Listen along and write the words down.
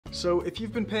So if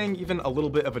you've been paying even a little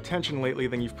bit of attention lately,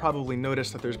 then you've probably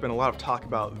noticed that there's been a lot of talk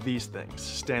about these things,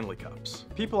 Stanley Cups.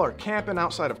 People are camping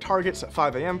outside of Targets at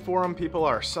 5 a.m. for them, people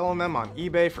are selling them on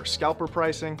eBay for scalper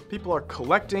pricing, people are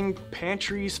collecting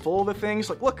pantries full of the things.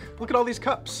 Like, look at all these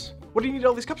cups. What do you need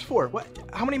all these cups for?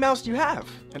 How many mouths do you have?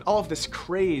 And all of this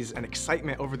craze and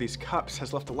excitement over these cups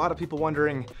has left a lot of people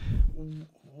wondering,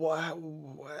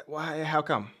 why, how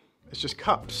come? It's just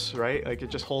cups, right? Like, it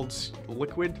just holds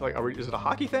liquid. Like, is it a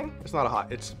hockey thing? It's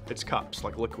not it's cups,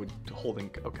 like liquid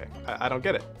holding, okay. I don't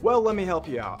get it. Well, let me help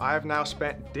you out. I have now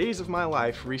spent days of my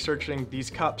life researching these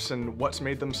cups and what's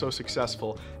made them so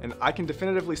successful, and I can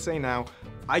definitively say now,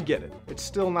 I get it. It's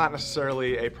still not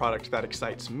necessarily a product that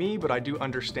excites me, but I do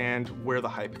understand where the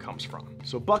hype comes from.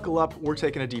 So buckle up, we're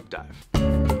taking a deep dive.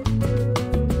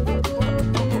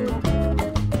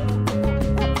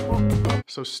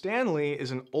 So Stanley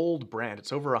is an old brand.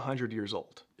 It's over 100 years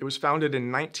old. It was founded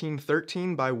in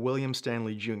 1913 by William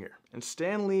Stanley Jr. And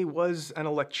Stanley was an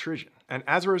electrician. And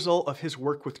as a result of his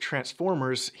work with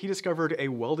transformers, he discovered a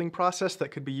welding process that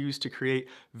could be used to create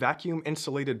vacuum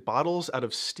insulated bottles out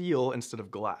of steel instead of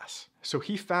glass. So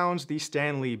he founds the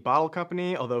Stanley Bottle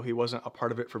Company, although he wasn't a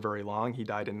part of it for very long. He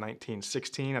died in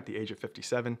 1916 at the age of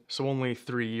 57, so only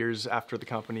 3 years after the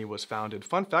company was founded.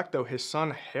 Fun fact though, his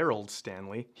son Harold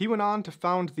Stanley, he went on to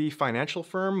found the financial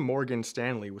firm Morgan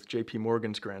Stanley with JP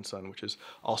Morgan's grandson, which is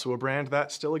also a brand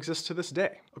that still exists to this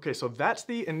day. Okay, so that's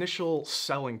the initial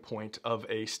selling point of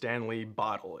a Stanley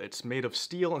bottle. It's made of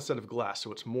steel instead of glass,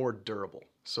 so it's more durable.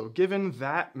 So given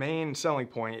that main selling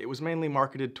point, it was mainly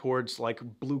marketed towards like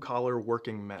blue-collar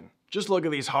working men. Just look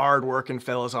at these hard-working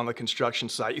fellas on the construction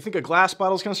site. You think a glass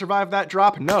bottle's gonna survive that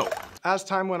drop? No. As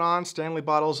time went on, Stanley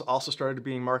bottles also started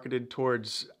being marketed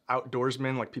towards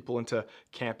outdoorsmen, like people into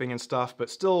camping and stuff, but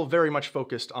still very much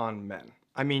focused on men.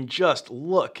 I mean, just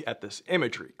look at this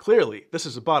imagery. Clearly, this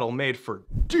is a bottle made for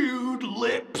dude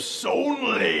lips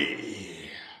only.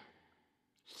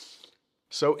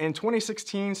 So in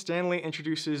 2016, Stanley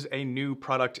introduces a new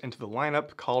product into the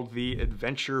lineup called the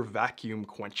Adventure Vacuum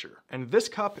Quencher. And this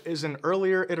cup is an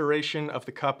earlier iteration of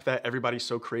the cup that everybody's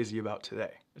so crazy about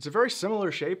today. It's a very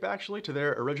similar shape actually to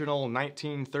their original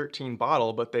 1913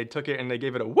 bottle, but they took it and they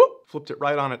gave it a whoop, flipped it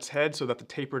right on its head so that the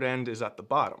tapered end is at the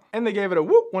bottom. And they gave it a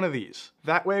whoop, one of these.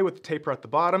 That way with the taper at the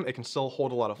bottom, it can still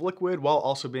hold a lot of liquid while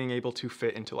also being able to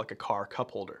fit into like a car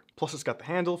cup holder. Plus it's got the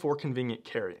handle for convenient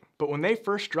carrying. But when they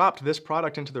first dropped this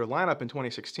product into their lineup in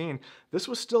 2016, this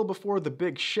was still before the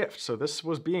big shift, so this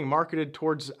was being marketed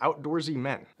towards outdoorsy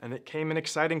men. And it came in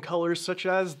exciting colors such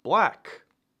as black,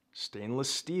 stainless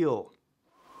steel,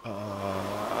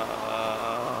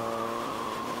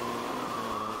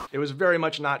 it was very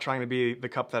much not trying to be the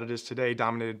cup that it is today,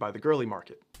 dominated by the girly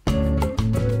market.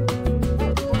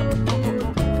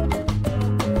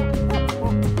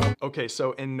 Okay,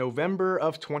 so in November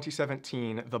of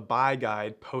 2017, the Buy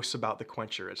Guide posts about the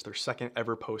Quencher. It's their second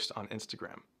ever post on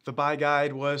Instagram. The Buy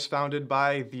Guide was founded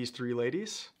by these three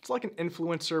ladies. It's like an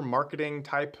influencer marketing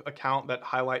type account that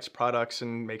highlights products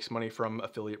and makes money from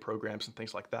affiliate programs and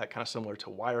things like that, kind of similar to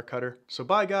Wirecutter. So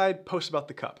Buy Guide posts about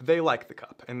the cup. They like the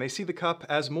cup, and they see the cup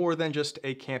as more than just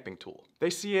a camping tool. They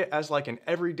see it as like an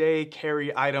everyday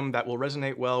carry item that will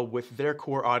resonate well with their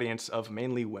core audience of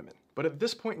mainly women. But at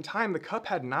this point in time, the cup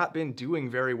had not been doing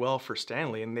very well for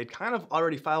Stanley, and they'd kind of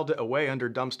already filed it away under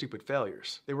dumb, stupid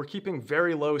failures. They were keeping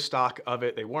very low stock of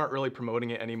it, they weren't really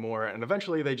promoting it anymore, and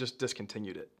eventually they just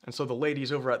discontinued it. And so the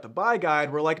ladies over at the Buy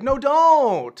Guide were like, no,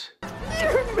 don't!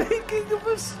 You're making a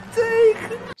mistake!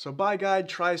 So Buy Guide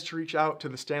tries to reach out to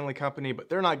the Stanley company, but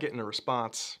they're not getting a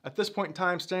response. At this point in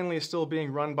time, Stanley is still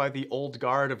being run by the old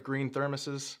guard of green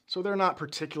thermoses, so they're not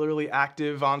particularly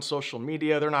active on social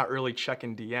media, they're not really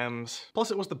checking DMs.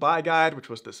 Plus it was the Buy Guide, which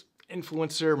was this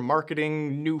influencer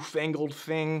marketing newfangled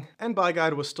thing, and Buy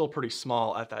Guide was still pretty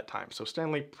small at that time, so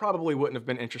Stanley probably wouldn't have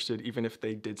been interested even if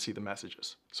they did see the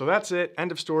messages. So that's it,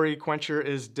 end of story, Quencher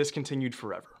is discontinued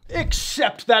forever.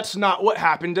 Except that's not what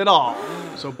happened at all.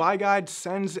 So Buy Guide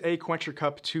sends a Quencher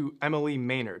cup to Emily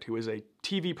Maynard, who is a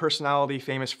TV personality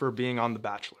famous for being on The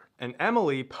Bachelor. And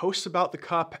Emily posts about the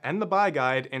cup and the Buy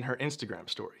Guide in her Instagram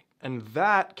story. And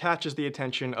that catches the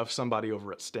attention of somebody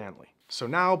over at Stanley. So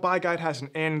now Buy Guide has an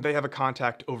in, they have a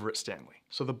contact over at Stanley.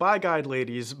 So the Buy Guide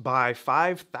ladies buy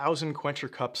 5,000 Quencher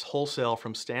cups wholesale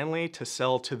from Stanley to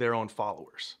sell to their own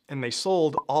followers. And they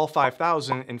sold all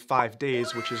 5,000 in 5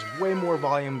 days, which is way more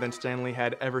volume than Stanley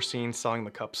had ever seen selling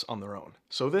the cups on their own.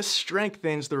 So this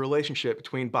strengthens the relationship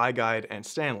between Buy Guide and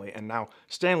Stanley, and now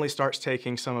Stanley starts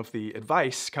taking some of the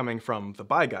advice coming from the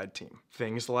Buy Guide team.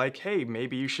 Things like, hey,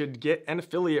 maybe you should get an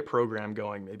affiliate program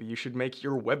going, maybe you should make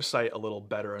your website a little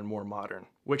better and more modern.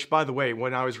 Which, by the way,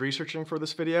 when I was researching for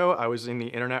this video, I was in the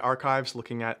Internet Archives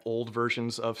looking at old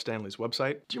versions of Stanley's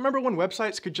website. Do you remember when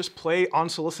websites could just play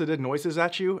unsolicited noises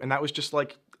at you and that was just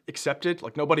like accepted?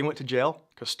 Like nobody went to jail?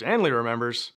 Because Stanley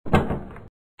remembers.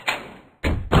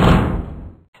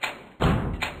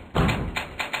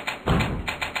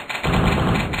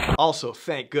 Also,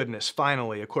 thank goodness,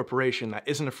 finally, a corporation that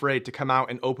isn't afraid to come out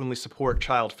and openly support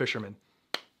child fishermen.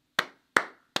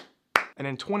 And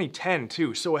in 2010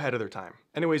 too, so ahead of their time.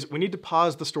 Anyways, we need to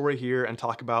pause the story here and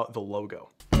talk about the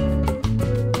logo.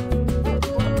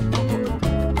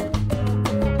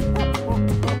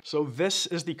 So this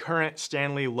is the current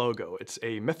Stanley logo. It's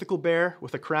a mythical bear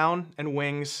with a crown and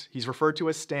wings. He's referred to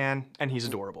as Stan, and he's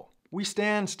adorable. We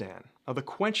stan Stan. Now the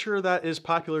Quencher that is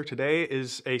popular today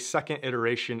is a second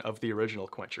iteration of the original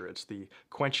Quencher. It's the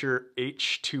Quencher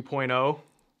H 2.0.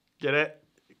 Get it?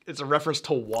 It's a reference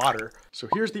to water. So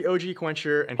here's the OG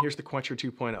Quencher and here's the Quencher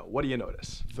 2.0. What do you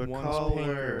notice? The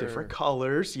color. Different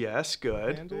colors, yes,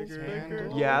 good. Handle's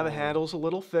bigger. Yeah, the handle's a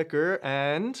little thicker,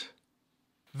 and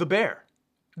the bear.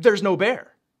 There's no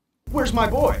bear. Where's my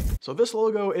boy? So this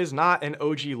logo is not an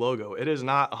OG logo. It is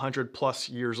not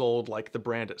 100+ years old like the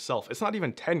brand itself. It's not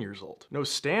even 10 years old. No,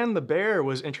 Stan the Bear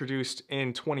was introduced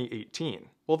in 2018.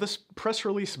 Well, this press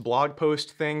release blog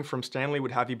post thing from Stanley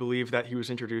would have you believe that he was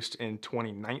introduced in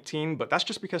 2019, but that's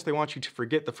just because they want you to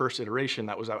forget the first iteration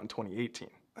that was out in 2018.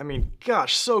 I mean,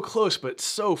 gosh, so close, but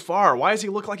so far. Why does he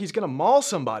look like he's gonna maul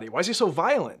somebody? Why is he so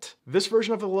violent? This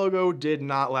version of the logo did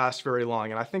not last very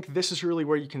long, and I think this is really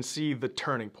where you can see the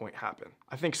turning point happen.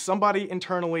 I think somebody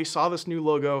internally saw this new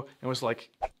logo and was like,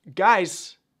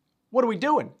 guys, what are we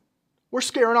doing? We're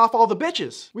scaring off all the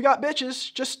bitches. We got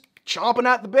bitches just chomping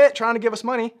at the bit, trying to give us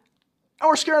money. And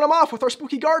we're scaring them off with our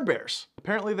spooky guard bears.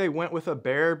 Apparently they went with a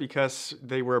bear because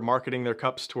they were marketing their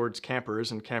cups towards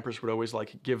campers, and campers would always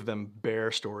like give them bear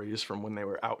stories from when they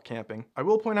were out camping. I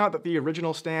will point out that the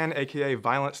original Stan, aka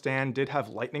Violent Stan, did have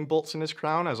lightning bolts in his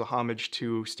crown as a homage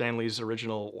to Stanley's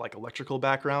original like electrical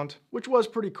background, which was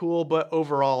pretty cool, but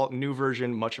overall, new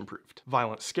version much improved.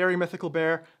 Violent, scary mythical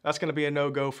bear, that's gonna be a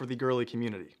no-go for the girly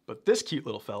community. But this cute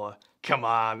little fella, come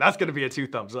on, that's gonna be a 2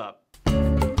 thumbs up.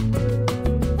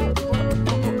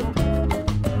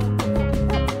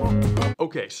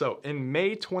 Okay, so in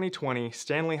May 2020,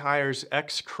 Stanley hires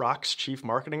ex-Crocs Chief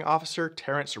Marketing Officer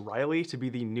Terence Riley to be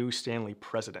the new Stanley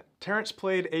president. Terence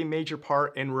played a major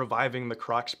part in reviving the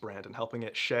Crocs brand and helping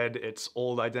it shed its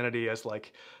old identity as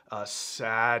like a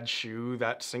sad shoe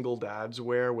that single dads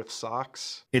wear with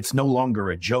socks. It's no longer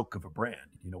a joke of a brand.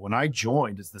 You know, when I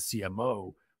joined as the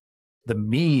CMO, the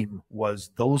meme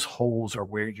was those holes are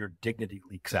where your dignity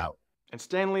leaks out. And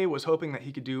Stanley was hoping that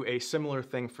he could do a similar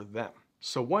thing for them.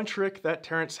 So one trick that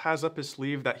Terence has up his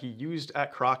sleeve that he used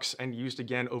at Crocs and used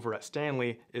again over at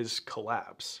Stanley is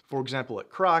collabs. For example,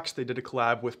 at Crocs, they did a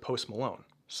collab with Post Malone,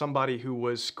 somebody who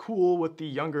was cool with the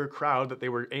younger crowd that they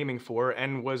were aiming for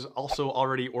and was also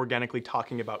already organically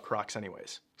talking about Crocs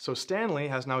anyways. So Stanley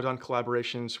has now done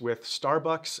collaborations with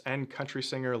Starbucks and country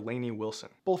singer Lainey Wilson,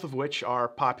 both of which are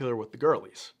popular with the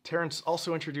girlies. Terence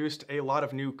also introduced a lot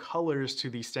of new colors to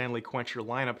the Stanley Quencher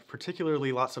lineup,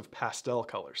 particularly lots of pastel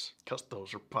colors, because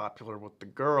those are popular with the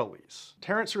girlies.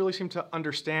 Terence really seemed to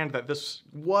understand that this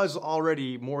was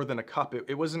already more than a cup.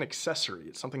 It was an accessory.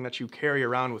 It's something that you carry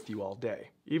around with you all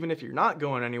day. Even if you're not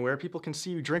going anywhere, people can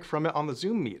see you drink from it on the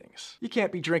Zoom meetings. You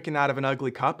can't be drinking out of an ugly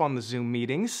cup on the Zoom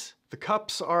meetings. The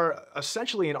cups are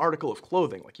essentially an article of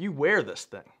clothing. Like, you wear this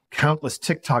thing. Countless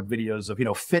TikTok videos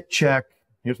of, fit check,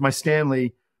 here's my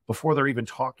Stanley, before they're even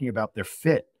talking about their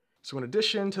fit. So in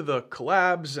addition to the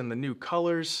collabs and the new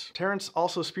colors, Terence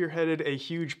also spearheaded a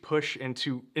huge push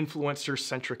into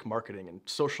influencer-centric marketing and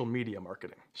social media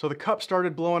marketing. So the cup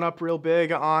started blowing up real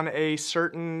big on a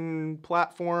certain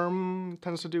platform,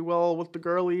 tends to do well with the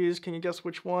girlies. Can you guess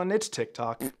which one? It's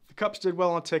TikTok. The cups did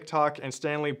well on TikTok, and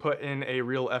Stanley put in a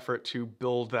real effort to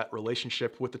build that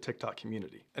relationship with the TikTok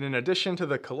community. And in addition to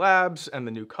the collabs and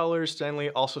the new colors, Stanley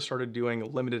also started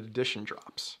doing limited edition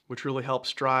drops, which really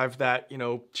helps drive that,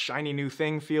 shiny new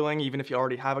thing feeling. Even if you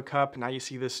already have a cup, now you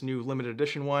see this new limited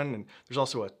edition one, and there's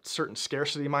also a certain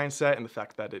scarcity mindset in the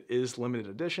fact that it is limited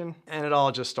edition, and it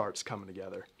all just starts coming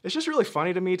together. It's just really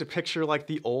funny to me to picture like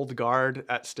the old guard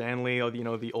at Stanley, or,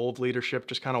 the old leadership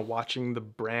just kind of watching the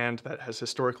brand that has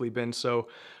historically been so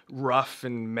rough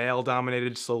and male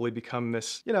dominated slowly become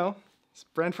this, this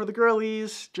brand for the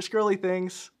girlies, just girly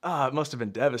things. It must have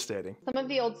been devastating. Some of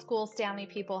the old school Stanley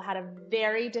people had a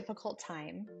very difficult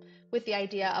time with the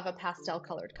idea of a pastel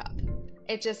colored cup.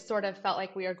 It just sort of felt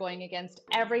like we were going against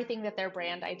everything that their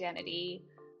brand identity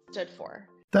stood for.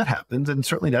 That happens, and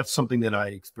certainly that's something that I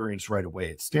experienced right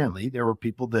away at Stanley. There were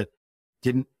people that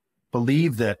didn't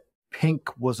believe that pink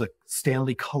was a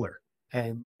Stanley color.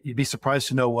 And you'd be surprised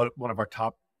to know what one of our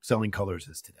top selling colors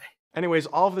is today. Anyways,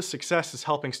 all of this success is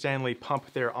helping Stanley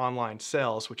pump their online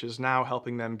sales, which is now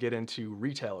helping them get into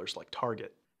retailers like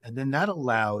Target. And then that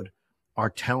allowed our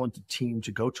talented team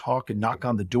to go talk and knock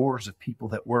on the doors of people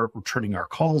that were returning our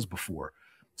calls before,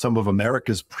 some of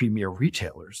America's premier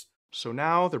retailers. So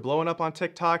now they're blowing up on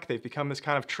TikTok. They've become this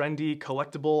kind of trendy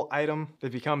collectible item.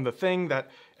 They've become the thing that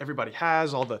everybody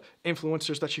has, all the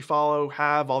influencers that you follow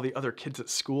have, all the other kids at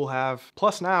school have.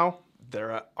 Plus now,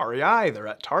 they're at REI, they're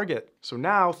at Target. So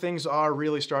now things are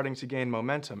really starting to gain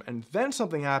momentum. And then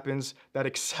something happens that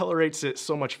accelerates it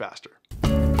so much faster.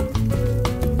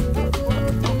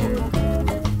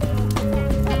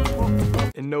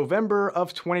 In November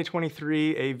of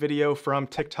 2023, a video from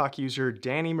TikTok user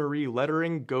Danny Marie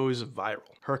Lettering goes viral.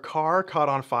 Her car caught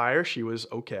on fire, she was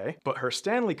okay, but her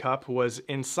Stanley Cup was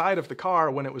inside of the car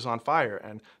when it was on fire,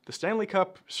 and the Stanley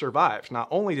Cup survived. Not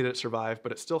only did it survive,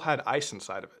 but it still had ice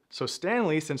inside of it. So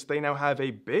Stanley, since they now have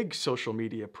a big social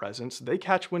media presence, they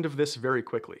catch wind of this very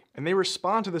quickly. And they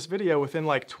respond to this video within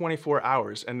like 24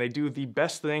 hours, and they do the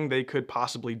best thing they could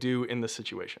possibly do in this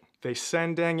situation. They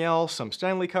send Danielle some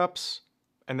Stanley Cups,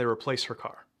 and they replace her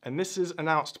car. And this is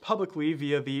announced publicly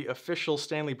via the official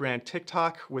Stanley brand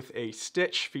TikTok with a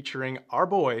stitch featuring our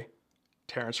boy,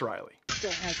 Terence Riley.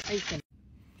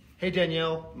 Hey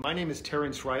Danielle, my name is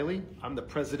Terence Riley. I'm the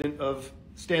president of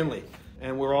Stanley,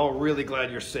 and we're all really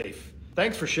glad you're safe.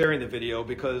 Thanks for sharing the video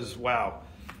because, wow,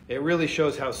 it really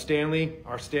shows how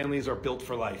our Stanleys are built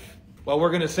for life. Well,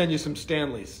 we're gonna send you some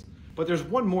Stanleys, but there's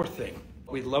one more thing.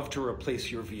 We'd love to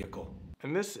replace your vehicle.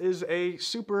 And this is a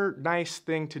super nice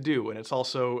thing to do, and it's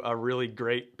also a really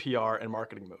great PR and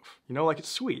marketing move. You know, like, it's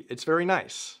sweet, it's very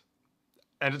nice,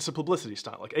 and it's a publicity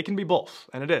stunt. Like, it can be both,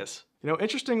 and it is. You know,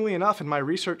 interestingly enough, in my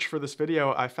research for this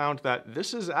video, I found that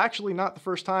this is actually not the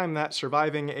first time that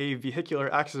surviving a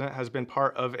vehicular accident has been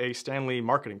part of a Stanley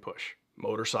marketing push.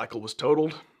 Motorcycle was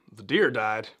totaled, the deer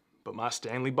died, but my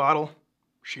Stanley bottle,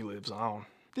 she lives on.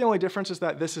 The only difference is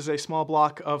that this is a small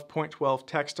block of 0.12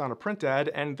 text on a print ad,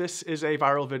 and this is a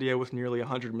viral video with nearly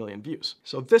 100 million views.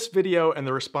 So this video and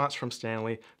the response from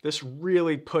Stanley, this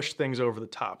really pushed things over the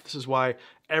top. This is why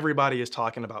everybody is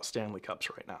talking about Stanley Cups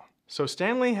right now. So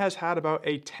Stanley has had about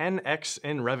a 10x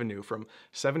in revenue from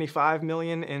 75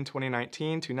 million in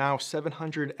 2019 to now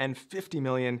 750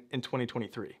 million in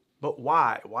 2023. But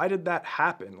why? Why did that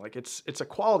happen? Like, it's a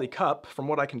quality cup from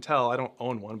what I can tell. I don't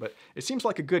own one, but it seems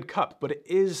like a good cup, but it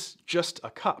is just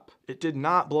a cup. It did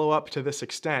not blow up to this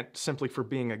extent simply for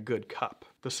being a good cup.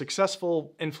 The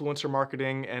successful influencer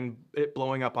marketing and it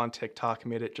blowing up on TikTok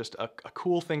made it just a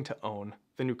cool thing to own.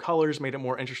 The new colors made it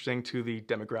more interesting to the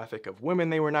demographic of women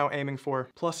they were now aiming for.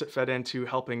 Plus it fed into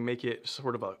helping make it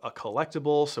sort of a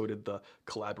collectible, so did the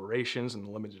collaborations and the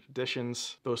limited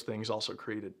editions. Those things also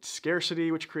created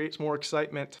scarcity, which creates more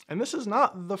excitement. And this is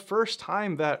not the first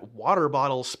time that water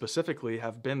bottles specifically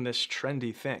have been this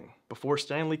trendy thing. Before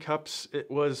Stanley Cups, it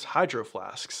was Hydro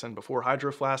Flasks, and before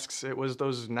Hydro Flasks, it was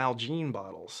those Nalgene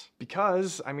bottles.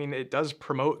 Because, I mean, it does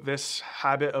promote this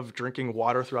habit of drinking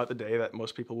water throughout the day that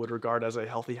most people would regard as a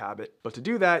healthy habit. But to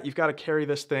do that, you've got to carry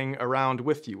this thing around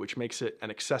with you, which makes it an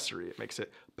accessory. It makes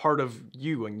it part of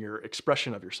you and your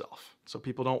expression of yourself. So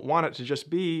people don't want it to just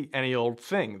be any old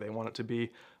thing. They want it to be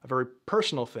a very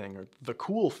personal thing or the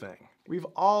cool thing. We've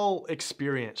all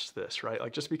experienced this, right?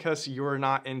 Like, just because you're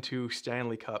not into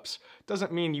Stanley Cups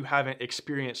doesn't mean you haven't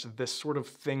experienced this sort of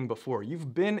thing before.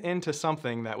 You've been into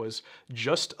something that was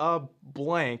just a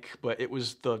blank, but it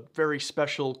was the very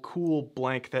special, cool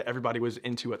blank that everybody was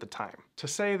into at the time. To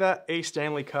say that a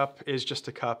Stanley Cup is just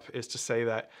a cup is to say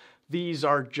that these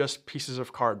are just pieces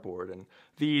of cardboard, and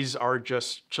these are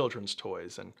just children's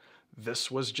toys, and this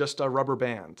was just a rubber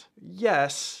band.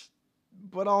 Yes,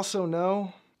 but also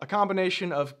no. A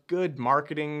combination of good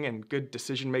marketing and good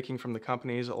decision-making from the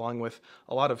companies, along with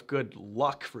a lot of good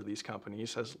luck for these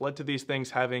companies, has led to these things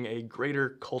having a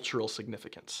greater cultural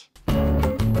significance.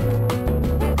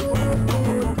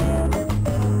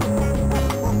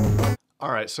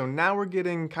 All right, so now we're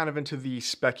getting kind of into the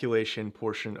speculation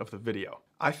portion of the video.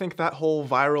 I think that whole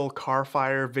viral car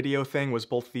fire video thing was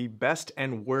both the best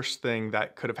and worst thing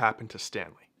that could have happened to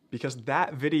Stanley. Because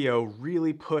that video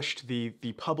really pushed the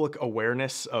public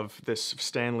awareness of this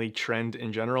Stanley trend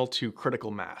in general to critical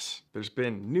mass. There's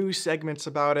been news segments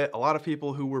about it. A lot of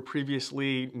people who were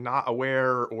previously not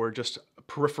aware or just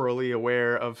peripherally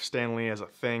aware of Stanley as a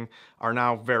thing are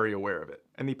now very aware of it.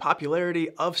 And the popularity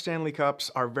of Stanley Cups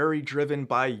are very driven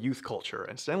by youth culture,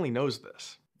 and Stanley knows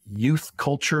this. Youth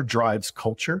culture drives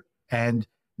culture, and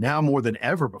Now more than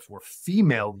ever before,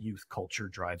 female youth culture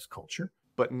drives culture.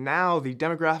 But now the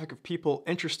demographic of people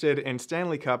interested in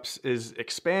Stanley Cups is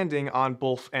expanding on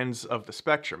both ends of the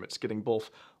spectrum. It's getting both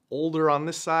older on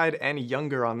this side and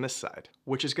younger on this side,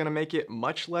 which is going to make it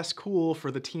much less cool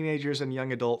for the teenagers and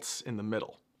young adults in the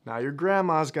middle. Now your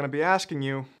grandma's going to be asking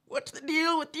you, what's the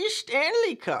deal with these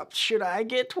Stanley Cups? Should I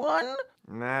get one?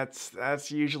 And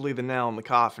that's usually the nail in the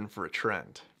coffin for a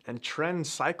trend. And trend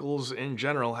cycles in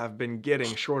general have been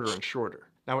getting shorter and shorter.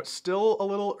 Now it's still a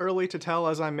little early to tell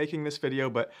as I'm making this video,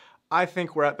 but I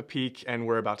think we're at the peak and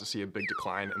we're about to see a big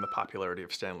decline in the popularity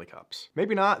of Stanley Cups.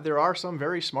 Maybe not, there are some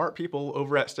very smart people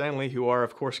over at Stanley who are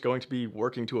of course going to be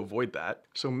working to avoid that.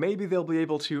 So maybe they'll be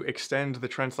able to extend the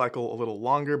trend cycle a little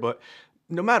longer, but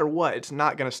no matter what, it's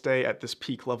not going to stay at this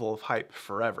peak level of hype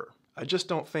forever. I just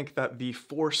don't think that the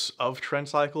force of trend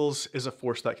cycles is a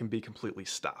force that can be completely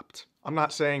stopped. I'm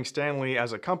not saying Stanley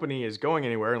as a company is going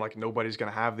anywhere and like nobody's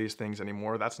gonna have these things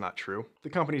anymore. That's not true. The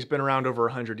company's been around over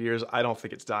 100 years. I don't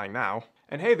think it's dying now.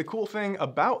 And hey, the cool thing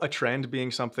about a trend being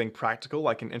something practical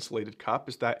like an insulated cup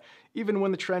is that even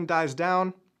when the trend dies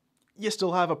down, you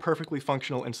still have a perfectly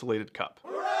functional insulated cup.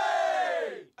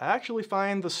 Hooray! I actually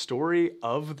find the story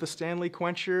of the Stanley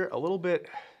Quencher a little bit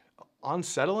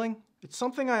unsettling. It's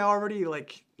something I already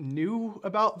knew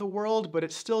about the world, but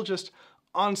it's still just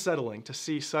unsettling to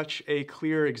see such a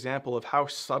clear example of how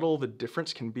subtle the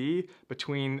difference can be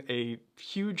between a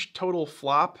huge total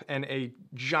flop and a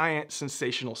giant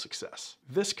sensational success.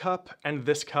 This cup and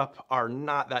this cup are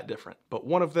not that different, but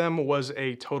one of them was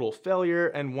a total failure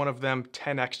and one of them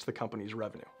 10x'd the company's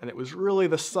revenue. And it was really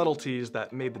the subtleties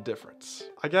that made the difference.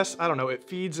 I guess, I don't know, it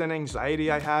feeds an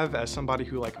anxiety I have as somebody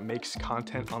who makes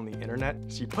content on the internet.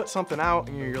 So you put something out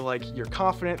and you're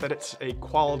confident that it's a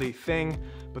quality thing,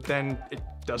 but then it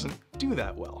doesn't do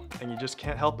that well. And you just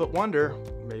can't help but wonder,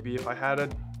 maybe if I had a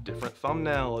different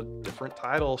thumbnail, a different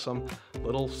title, some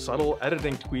little subtle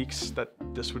editing tweaks, that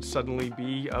this would suddenly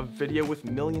be a video with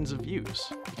millions of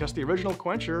views. Because the original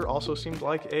Quencher also seemed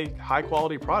like a high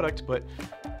quality product, but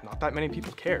not that many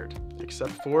people cared,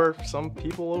 except for some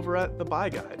people over at the Buy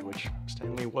Guide, which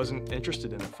Stanley wasn't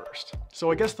interested in at first.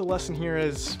 So I guess the lesson here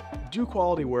is do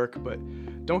quality work, but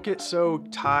don't get so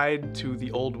tied to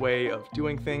the old way of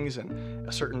doing things and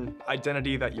a certain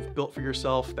identity that you've built for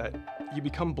yourself that you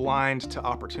become blind to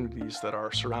opportunities that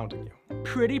are surrounding you.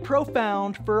 Pretty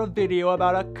profound for a video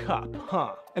about a cup,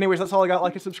 huh? Anyways, that's all I got.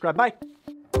 Like and subscribe. Bye.